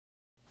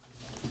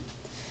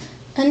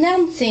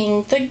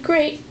Announcing the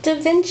great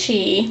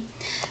Davinci.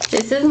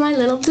 This is my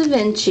little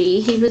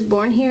Davinci. He was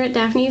born here at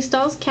Daphne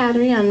Stalls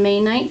Cattery on May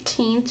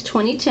 19th,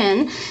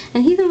 2010,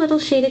 and he's a little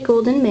shaded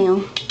golden male.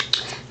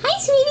 Hi,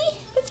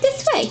 sweetie. Look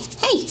this way.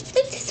 Hey,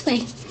 look this way.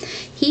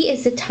 He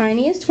is the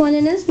tiniest one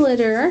in his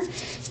litter.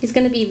 He's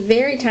going to be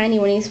very tiny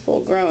when he's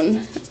full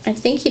grown. I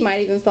think he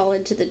might even fall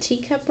into the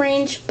teacup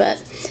range,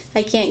 but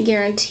I can't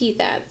guarantee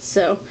that.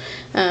 So,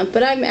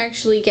 but I'm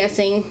actually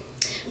guessing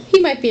he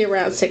might be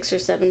around 6 or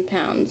 7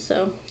 pounds,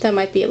 so that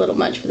might be a little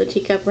much for the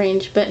teacup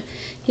range, but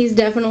he's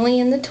definitely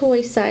in the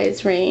toy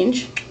size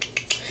range.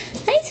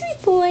 Hi,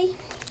 sweet boy.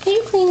 Are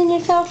you cleaning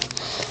yourself?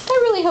 I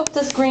really hope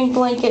this green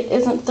blanket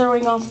isn't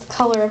throwing off the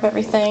color of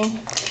everything.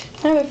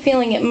 I have a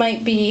feeling it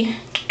might be.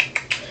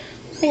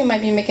 I think it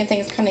might be making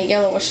things kind of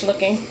yellowish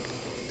looking.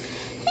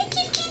 Hi,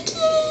 kitty.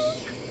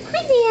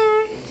 Hi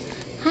there.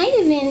 Hi,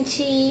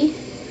 Davinci.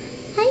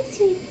 Hi,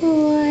 sweet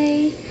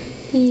boy.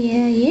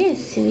 Yeah, you're a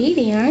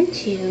sweetie,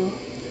 aren't you?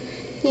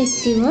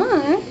 Yes, you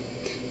are.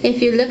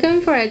 If you're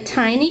looking for a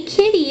tiny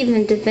kitty,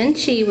 then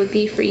Davinci would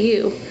be for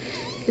you.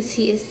 Because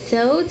he is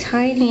so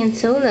tiny and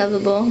so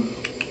lovable.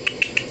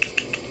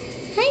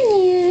 Hi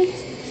there.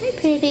 Hi,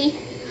 pretty.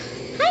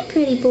 Hi,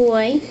 pretty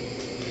boy.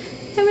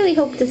 I really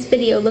hope this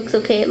video looks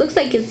okay. It looks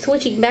like it's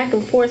switching back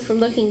and forth from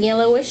looking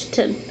yellowish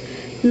to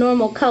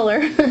normal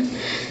color.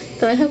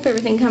 So I hope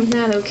everything comes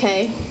out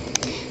okay.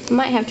 I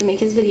might have to make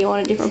his video on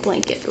a different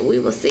blanket, but we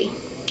will see.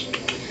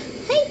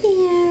 Hi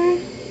there.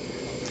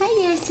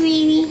 Hi there,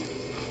 sweetie.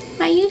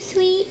 Are you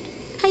sweet?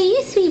 Are you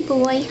a sweet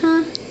boy,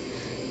 huh?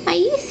 Are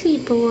you a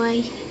sweet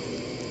boy?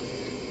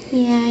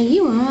 Yeah,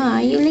 you are.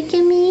 Are you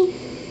licking me?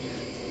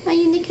 Are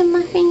you licking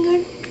my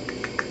finger?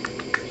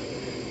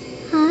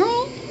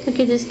 Hi. Look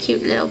at his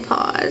cute little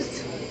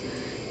paws.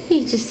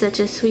 He's just such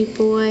a sweet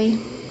boy.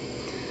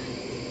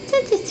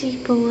 Such a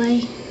sweet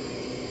boy.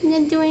 You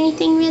gonna do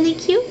anything really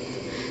cute?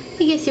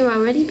 I guess you're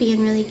already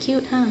being really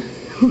cute, huh?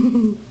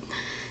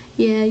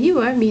 Yeah, you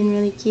are being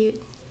really cute.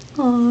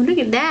 Oh, look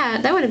at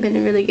that. That would have been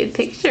a really good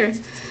picture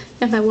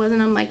if I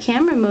wasn't on my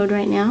camera mode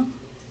right now.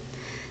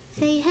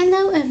 Say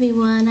hello,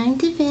 everyone. I'm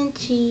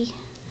Davinci.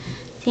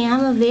 See,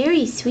 I'm a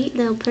very sweet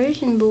little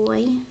Persian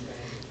boy. And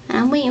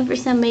I'm waiting for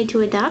somebody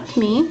to adopt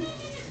me.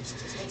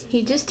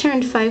 He just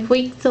turned 5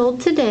 weeks old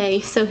today,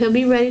 so he'll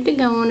be ready to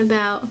go in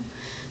about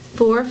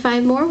 4 or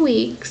 5 more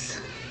weeks,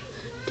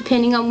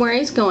 depending on where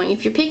he's going.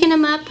 If you're picking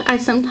him up, I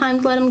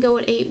sometimes let him go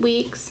at 8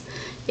 weeks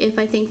if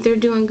I think they're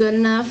doing good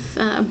enough,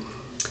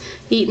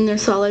 eating their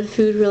solid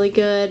food really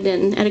good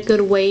and at a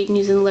good weight and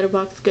using the litter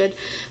box good.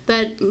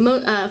 But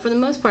for the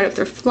most part, if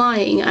they're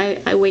flying,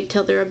 I wait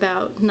till they're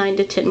about 9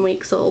 to 10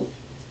 weeks old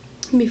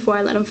before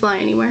I let them fly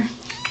anywhere.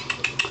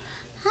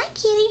 Hi,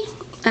 kitty.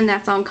 And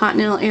that's on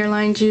Continental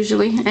Airlines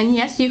usually. And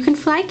yes, you can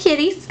fly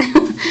kitties.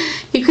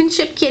 You can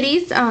ship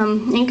kitties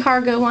in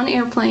cargo on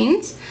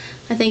airplanes.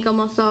 I think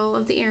almost all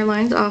of the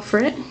airlines offer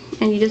it.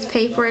 And you just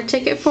pay for a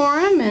ticket for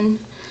them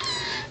and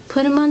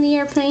put them on the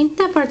airplane.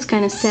 That part's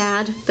kind of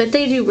sad, but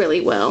they do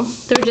really well.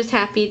 They're just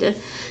happy to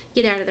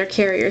get out of their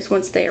carriers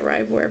once they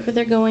arrive wherever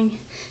they're going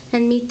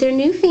and meet their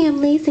new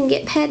families and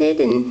get petted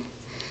and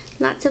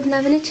lots of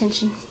love and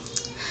attention.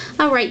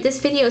 Alright, this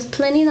video is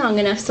plenty long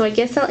enough, so I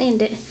guess I'll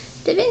end it.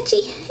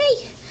 Davinci,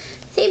 hey,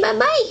 say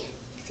bye-bye.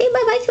 Say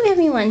bye-bye to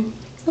everyone,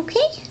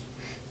 okay?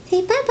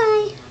 Say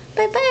bye-bye.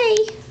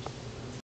 Bye-bye.